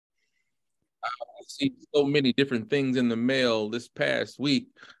I see so many different things in the mail this past week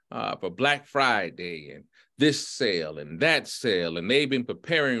for Black Friday and this sale and that sale, and they've been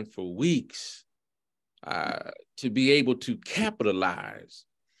preparing for weeks to be able to capitalize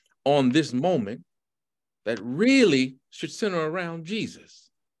on this moment that really should center around Jesus.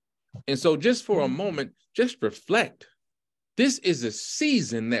 And so just for a moment, just reflect. This is a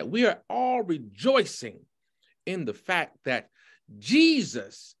season that we are all rejoicing in the fact that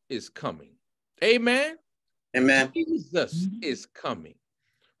Jesus is coming. Amen? Amen. Jesus is coming.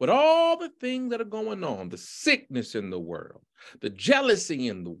 With all the things that are going on, the sickness in the world, the jealousy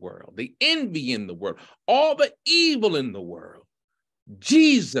in the world, the envy in the world, all the evil in the world,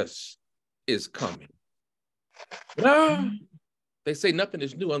 Jesus is coming. But, they say nothing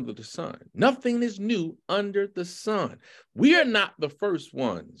is new under the sun. Nothing is new under the sun. We are not the first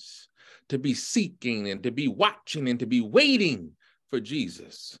ones to be seeking and to be watching and to be waiting for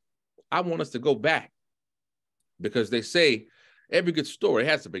Jesus. I want us to go back because they say every good story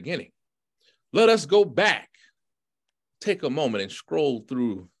has a beginning. Let us go back, take a moment and scroll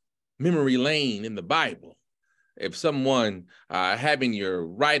through memory lane in the Bible. If someone having your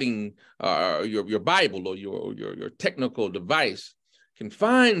writing, your Bible or your technical device can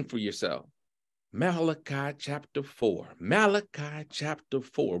find for yourself, Malachi chapter 4. Malachi chapter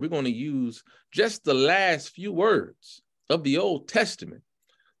 4. We're going to use just the last few words of the Old Testament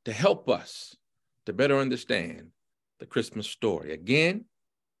to help us to better understand the Christmas story. Again,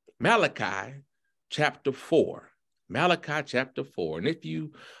 Malachi chapter 4. Malachi chapter 4. And if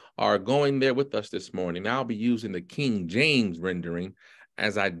you are going there with us this morning, I'll be using the King James rendering,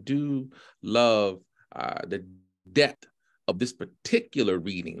 as I do love the depth of this particular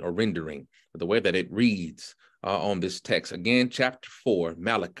reading or rendering, the way that it reads on this text. Again, chapter 4,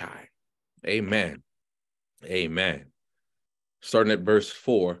 Malachi. Amen. Amen. Starting at verse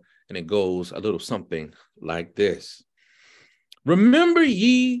 4, and it goes a little something like this. Remember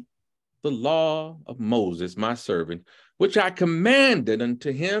ye the law of Moses, my servant, which I commanded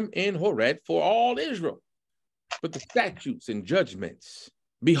unto him in Horeb for all Israel, with the statutes and judgments.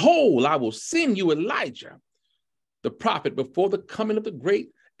 Behold, I will send you Elijah, the prophet, before the coming of the great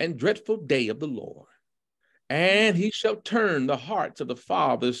and dreadful day of the Lord. And he shall turn the hearts of the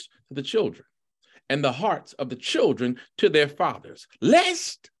fathers to the children, and the hearts of the children to their fathers,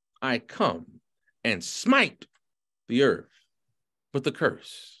 lest I come and smite the earth with a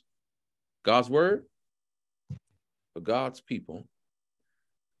curse. God's word for God's people.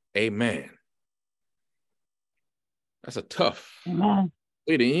 Amen. That's a tough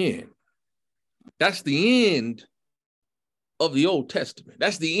way to end. That's the end of the Old Testament.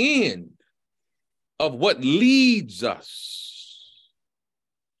 That's the end of what leads us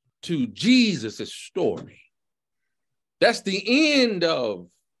to Jesus' story. That's the end of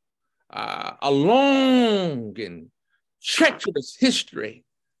a long and treacherous history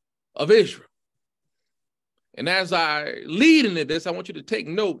of Israel. And as I lead into this, I want you to take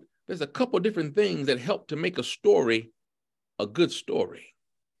note, there's a couple different things that help to make a story a good story.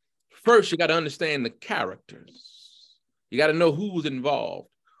 First, you got to understand the characters. You got to know who's involved,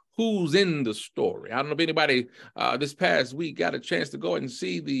 who's in the story. I don't know if anybody this past week got a chance to go and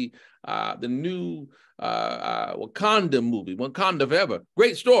see the new Wakanda movie, Wakanda Forever.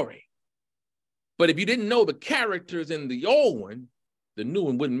 Great story. But if you didn't know the characters in the old one, the new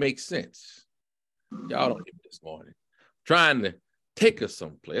one wouldn't make sense. Y'all don't get me this morning. Trying to take us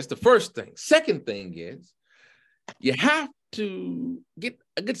someplace. That's the first thing. Second thing is you have to get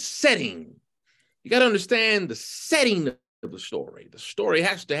a good setting. You got to understand the setting of the story. The story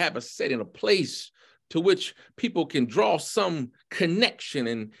has to have a setting, a place to which people can draw some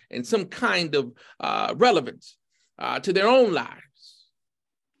connection and some kind of relevance to their own lives.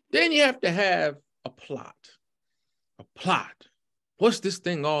 Then you have to have a plot. A plot. What's this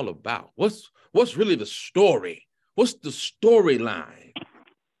thing all about? What's really the story? What's the storyline?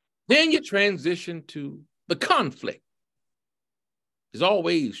 Then you transition to the conflict. There's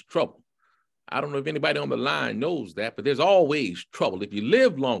always trouble. I don't know if anybody on the line knows that, but there's always trouble. If you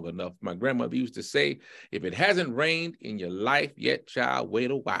live long enough, my grandmother used to say, if it hasn't rained in your life yet, child,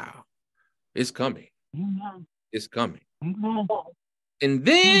 wait a while. It's coming. Mm-hmm. It's coming. Mm-hmm. And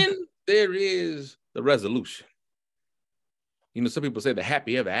then there is the resolution. You know, some people say the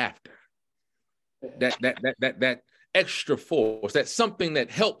happy ever after. That extra force, that's something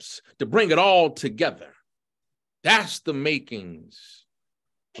that helps to bring it all together. That's the makings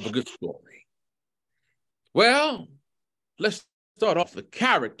of a good story. Well, let's start off the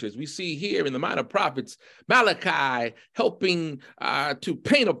characters we see here in the Minor Prophets. Malachi helping to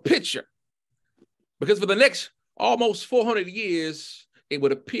paint a picture. Because for the next almost 400 years, it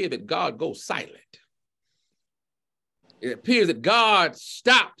would appear that God goes silent. It appears that God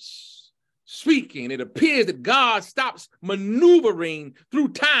stops speaking. It appears that God stops maneuvering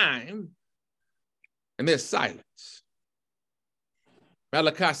through time, and there's silence.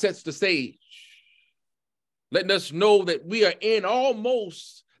 Malachi sets the stage, letting us know that we are in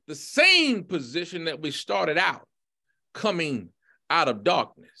almost the same position that we started out, coming out of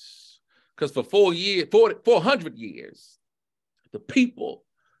darkness. Because for 400 years, the people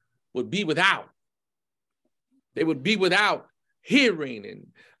would be without. They would be without hearing, and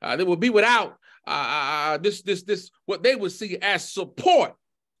they would be without this what they would see as support.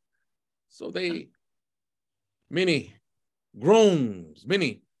 So many groans,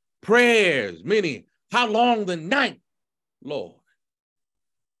 many prayers, many, how long the night, Lord?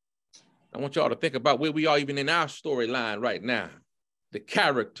 I want y'all to think about where we are even in our storyline right now, the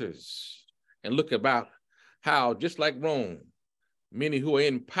characters, and look about how, just like Rome, many who are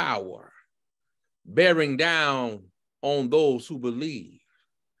in power, bearing down on those who believe.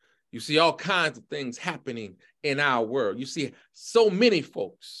 You see all kinds of things happening in our world. You see so many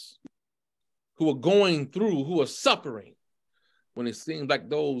folks who are going through, who are suffering, when it seems like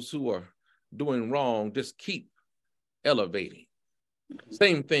those who are doing wrong just keep elevating.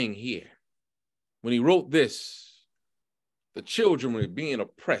 Same thing here. When he wrote this, the children were being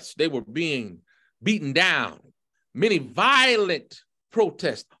oppressed. They were being beaten down. Many violent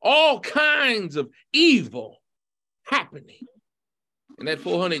protests, all kinds of evil happening. In that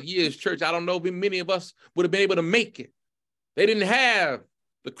 400 years, church, I don't know if many of us would have been able to make it. They didn't have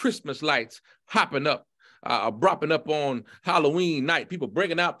the Christmas lights hopping up, dropping up on Halloween night, people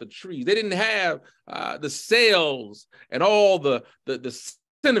breaking out the trees. They didn't have the sales and all the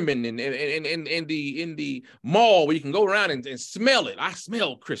cinnamon in the mall where you can go around and smell it. I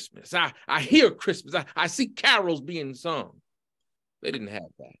smell Christmas. I hear Christmas. I see carols being sung. They didn't have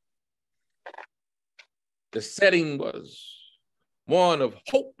that. The setting was one of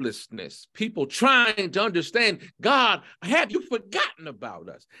hopelessness, people trying to understand, God, have you forgotten about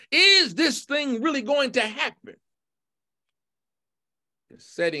us? Is this thing really going to happen? The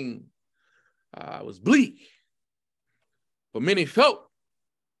setting was bleak, but many felt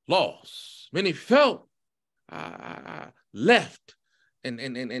lost. Many felt left and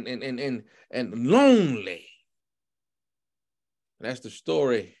lonely. And as the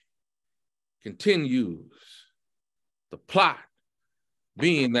story continues, the plot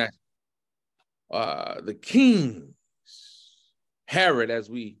being that the kings, Herod, as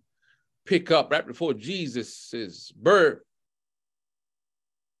we pick up right before Jesus' birth,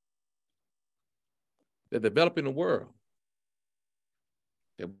 they're developing a world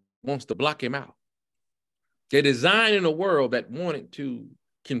that wants to block him out. They're designing a world that wanted to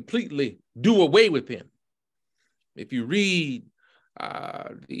completely do away with him. If you read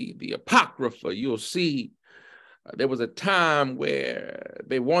the Apocrypha, you'll see there was a time where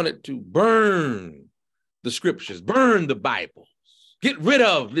they wanted to burn the scriptures, burn the Bibles, get rid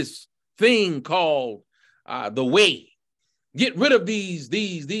of this thing called the way, get rid of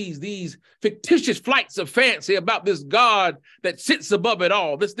these fictitious flights of fancy about this God that sits above it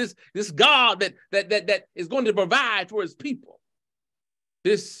all, this God that is going to provide for his people.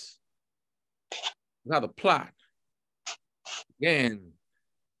 This is how the plot began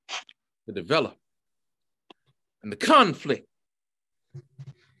to develop. And the conflict,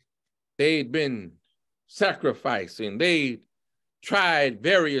 they'd been sacrificing. They tried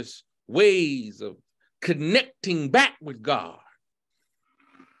various ways of connecting back with God.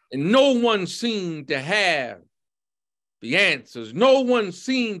 And no one seemed to have the answers. No one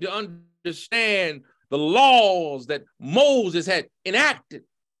seemed to understand the laws that Moses had enacted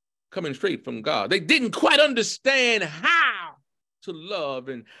coming straight from God. They didn't quite understand how to love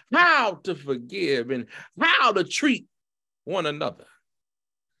and how to forgive and how to treat one another.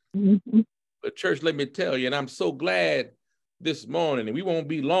 Mm-hmm. But church, let me tell you, and I'm so glad this morning, and we won't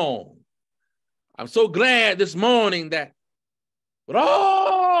be long. I'm so glad this morning that with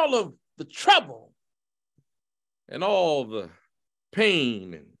all of the trouble and all the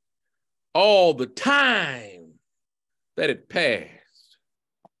pain and all the time that it passed,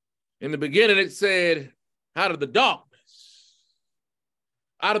 in the beginning it said, out of the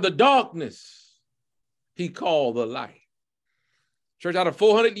darkness, he called the light. Church, out of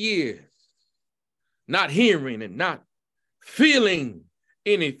 400 years, not hearing and not feeling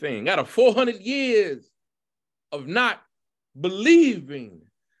anything, out of 400 years of not believing,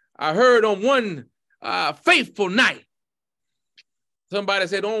 I heard on one faithful night, somebody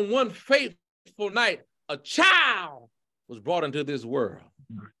said on one faithful night, a child was brought into this world.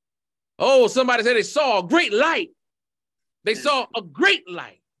 Oh, somebody said they saw a great light They saw a great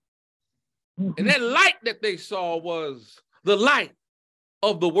light. And that light that they saw was the light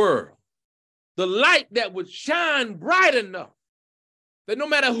of the world. The light that would shine bright enough that no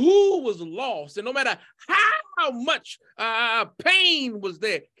matter who was lost and no matter how much pain was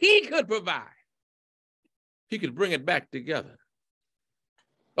there, he could provide. He could bring it back together.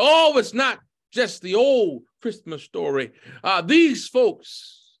 Oh, it's not just the old Christmas story. These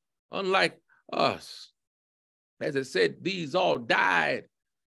folks, unlike us, as it said, these all died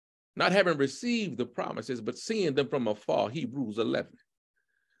not having received the promises, but seeing them from afar, Hebrews 11.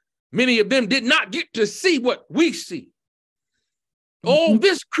 Many of them did not get to see what we see. Oh,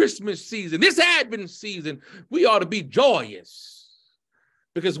 this Christmas season, this Advent season, we ought to be joyous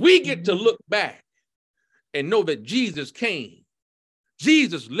because we get to look back and know that Jesus came,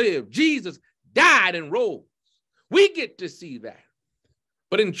 Jesus lived, Jesus died and rose. We get to see that.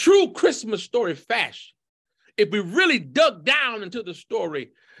 But in true Christmas story fashion, if we really dug down into the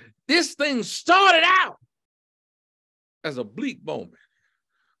story, this thing started out as a bleak moment.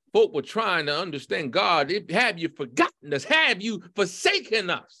 Folk were trying to understand, God, have you forgotten us? Have you forsaken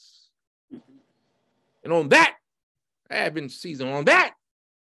us? And on that Advent season, on that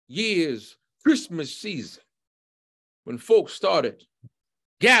year's Christmas season, when folks started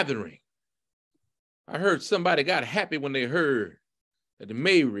gathering, I heard somebody got happy when they heard that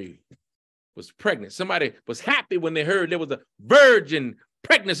Mary was pregnant. Somebody was happy when they heard there was a virgin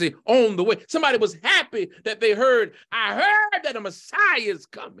pregnancy on the way. Somebody was happy that they heard, I heard that a Messiah is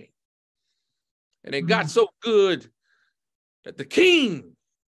coming. And it got so good that the king,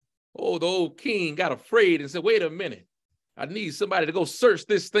 the old king got afraid and said, wait a minute, I need somebody to go search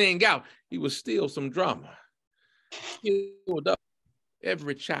this thing out. He was still some drama. He killed up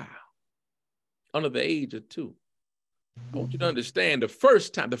every child under the age of 2. I want you to understand the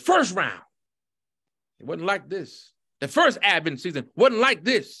first round, it wasn't like this. The first Advent season wasn't like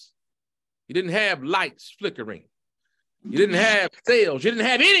this. You didn't have lights flickering. You didn't have sails. You didn't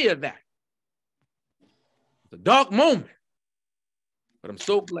have any of that. It's a dark moment. But I'm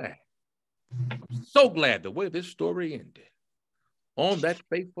so glad. I'm so glad the way this story ended. On that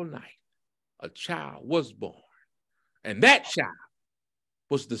fateful night, a child was born. And that child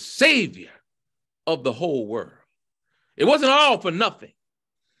was the savior of the whole world. It wasn't all for nothing.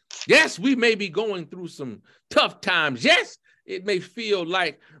 Yes, we may be going through some tough times. Yes, it may feel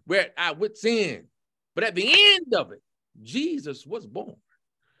like we're at our wits' end. But at the end of it, Jesus was born.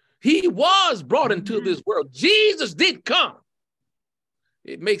 He was brought into this world. Jesus did come.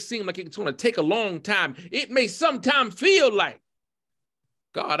 It may seem like it's going to take a long time. It may sometimes feel like,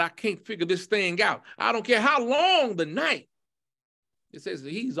 God, I can't figure this thing out. I don't care how long the night. It says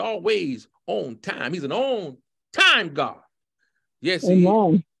that he's always on time. He's an on-time God. Yes, he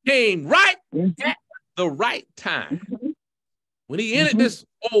came right at the right time. When he entered this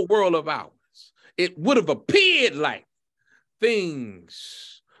old world of ours, it would have appeared like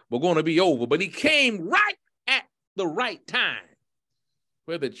things were going to be over, but he came right at the right time,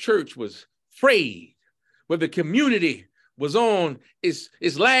 where the church was frayed, where the community was on its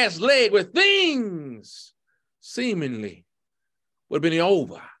last leg, where things seemingly would have been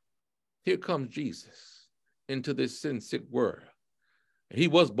over. Here comes Jesus into this sin-sick world. And he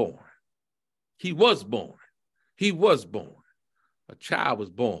was born. He was born. He was born. A child was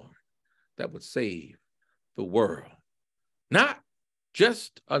born that would save the world. Not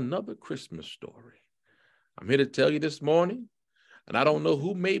just another Christmas story. I'm here to tell you this morning, and I don't know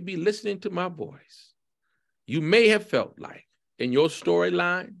who may be listening to my voice. You may have felt like in your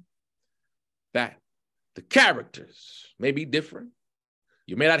storyline that the characters may be different.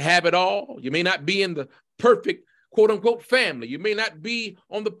 You may not have it all. You may not be in the perfect quote unquote family. You may not be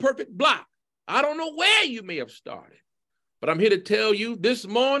on the perfect block. I don't know where you may have started, but I'm here to tell you this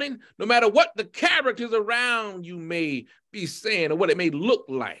morning, no matter what the characters around you may be saying or what it may look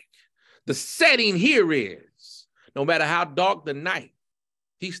like, the setting here is, no matter how dark the night,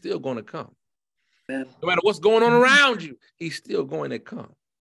 he's still going to come. No matter what's going on around you, he's still going to come.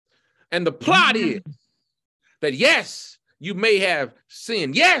 And the plot is that yes, you may have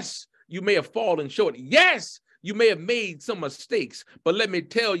sinned. Yes, you may have fallen short. Yes, you may have made some mistakes, but let me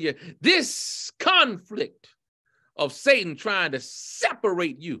tell you, this conflict of Satan trying to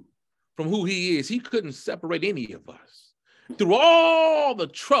separate you from who he is, he couldn't separate any of us. Through all the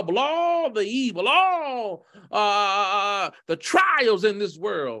trouble, all the evil, all the trials in this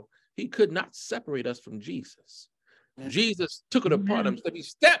world, he could not separate us from Jesus. Jesus took it upon himself. He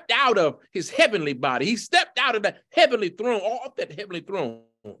stepped out of his heavenly body. He stepped out of that heavenly throne, off that heavenly throne,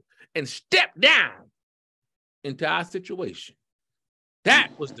 and stepped down into our situation.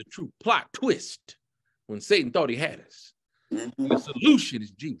 That was the true plot twist when Satan thought he had us. The solution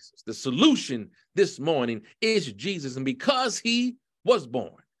is Jesus. The solution this morning is Jesus. And because he was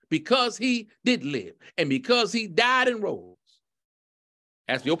born, because he did live, and because he died and rose,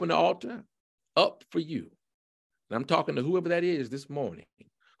 as we open the altar up for you, and I'm talking to whoever that is this morning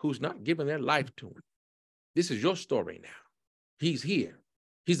who's not giving their life to him. This is your story now. He's here.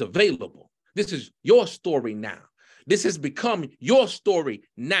 He's available. This is your story now. This has become your story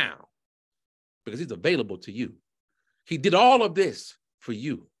now because he's available to you. He did all of this for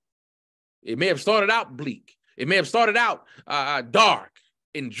you. It may have started out bleak. It may have started out dark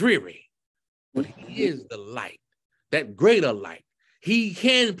and dreary, but he is the light, that greater light. He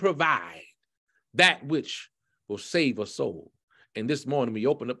can provide that which will save a soul. And this morning, we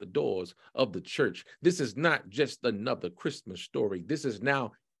open up the doors of the church. This is not just another Christmas story. This is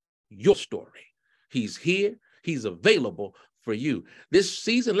now your story. He's here. He's available for you. This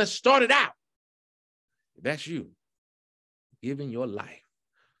season, let's start it out. That's you, giving your life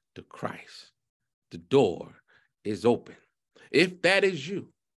to Christ. The door is open. If that is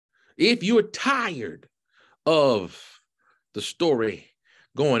you, if you're tired of the story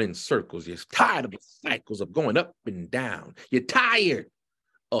going in circles, you're tired of the cycles of going up and down, you're tired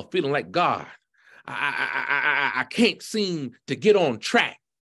of feeling like, God, I can't seem to get on track.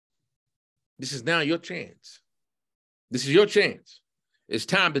 This is now your chance. This is your chance. It's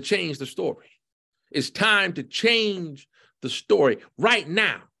time to change the story. It's time to change the story right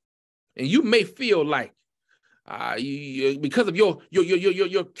now. And you may feel like because of your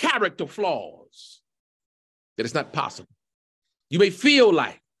character flaws that it's not possible. You may feel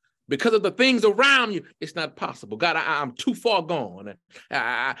like because of the things around you, it's not possible. God, I'm too far gone.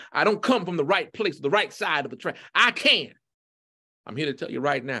 I don't come from the right place, the right side of the track. I can't. I'm here to tell you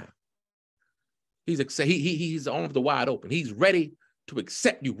right now. He's arms are wide open. He's ready to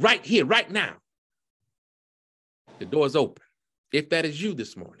accept you right here, right now. The door's open. If that is you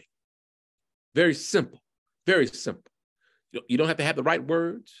this morning, very simple, very simple. You don't have to have the right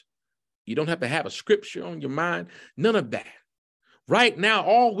words. You don't have to have a scripture on your mind. None of that. Right now,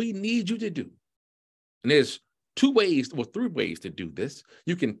 all we need you to do, and there's three ways to do this.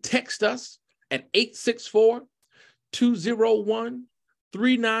 You can text us at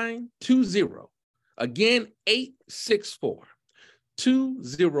 864-201-3920. Again,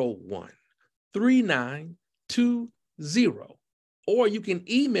 864-201-3920. Or you can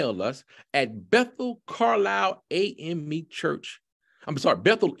email us at Bethel Carlisle AME Church.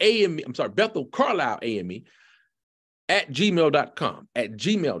 Bethel Carlisle AME at gmail.com. At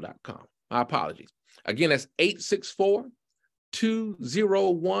gmail.com. My apologies. Again, that's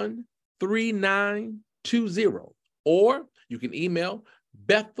 864-201-3920. Or you can email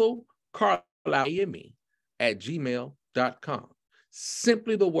Bethel Carlisle AME at gmail.com.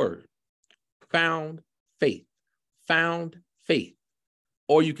 Simply the word found faith. Found faith.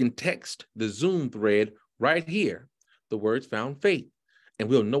 Or you can text the Zoom thread right here, the words found faith, and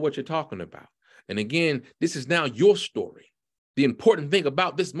we'll know what you're talking about. And again, this is now your story. The important thing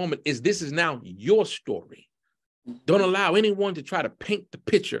about this moment is this is now your story. Don't allow anyone to try to paint the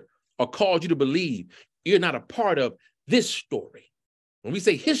picture or cause you to believe you're not a part of this story. When we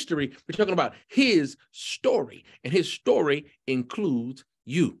say history, we're talking about his story, and his story includes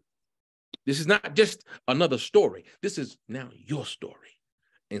you. This is not just another story. This is now your story.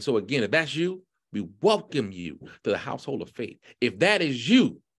 And so again, if that's you, we welcome you to the household of faith. If that is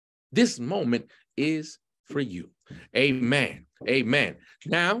you, this moment is for you. Amen. Amen.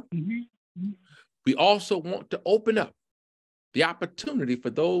 Now, we also want to open up the opportunity for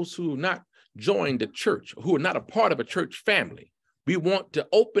those who have not joined the church, who are not a part of a church family. We want to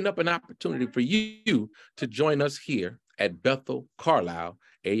open up an opportunity for you to join us here at Bethel Carlisle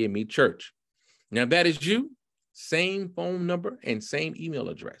AME Church. Now, that is you, same phone number and same email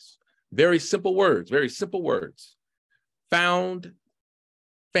address. Very simple words, very simple words. Found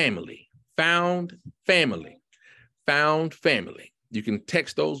family, found family, found family. You can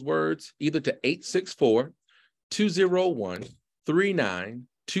text those words either to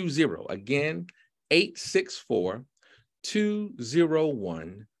 864-201-3920. Again,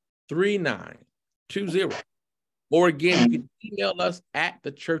 864-201-3920. Or again, you can email us at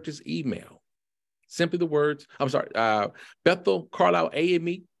the church's email. Simply the words, Bethel Carlisle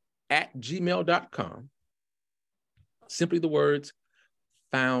AME at gmail.com. Simply the words,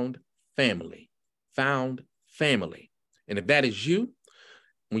 found family, found family. And if that is you,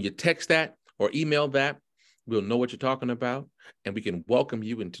 when you text that or email that, we'll know what you're talking about, and we can welcome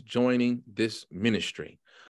you into joining this ministry.